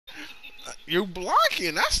You're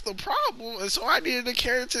blocking. That's the problem. And so I needed a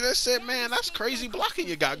character that said, man, that's crazy blocking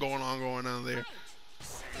you got going on there.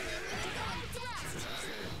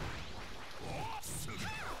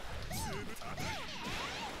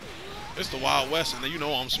 It's the Wild West, and then you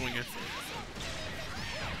know I'm swinging.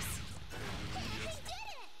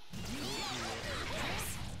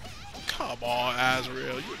 Come on,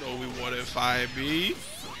 Azarel. You know we wanted 5B.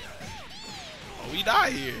 Oh, we die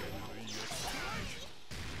here.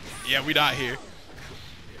 Yeah, we die here.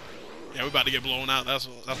 Yeah, we about to get blown out. That's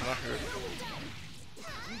what I heard.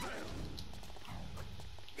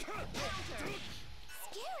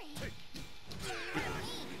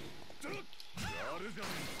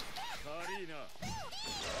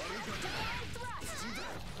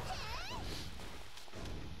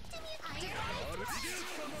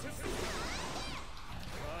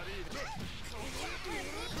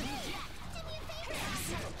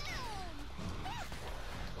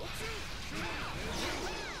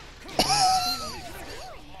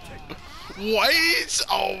 What?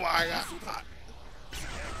 Oh my god.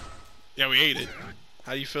 Yeah, we ate it.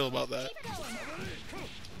 How do you feel about that?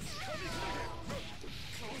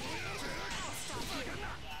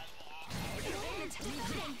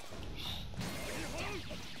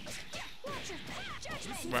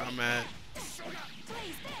 Where I'm at.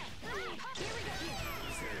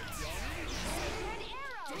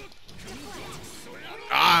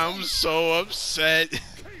 I'm so upset.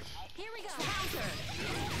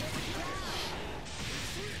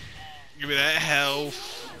 Give me that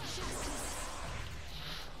health.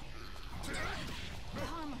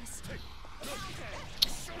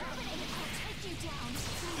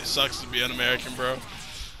 It sucks to be an American, bro.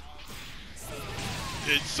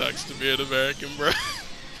 It sucks to be an American, bro.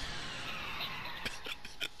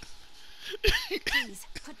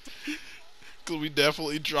 Cause we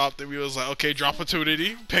definitely dropped it. We was like, okay, drop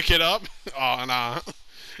opportunity, pick it up. Oh nah,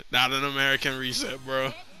 not an American reset,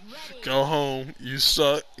 bro. Go home. You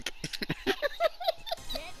suck.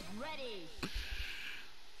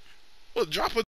 Well, drop a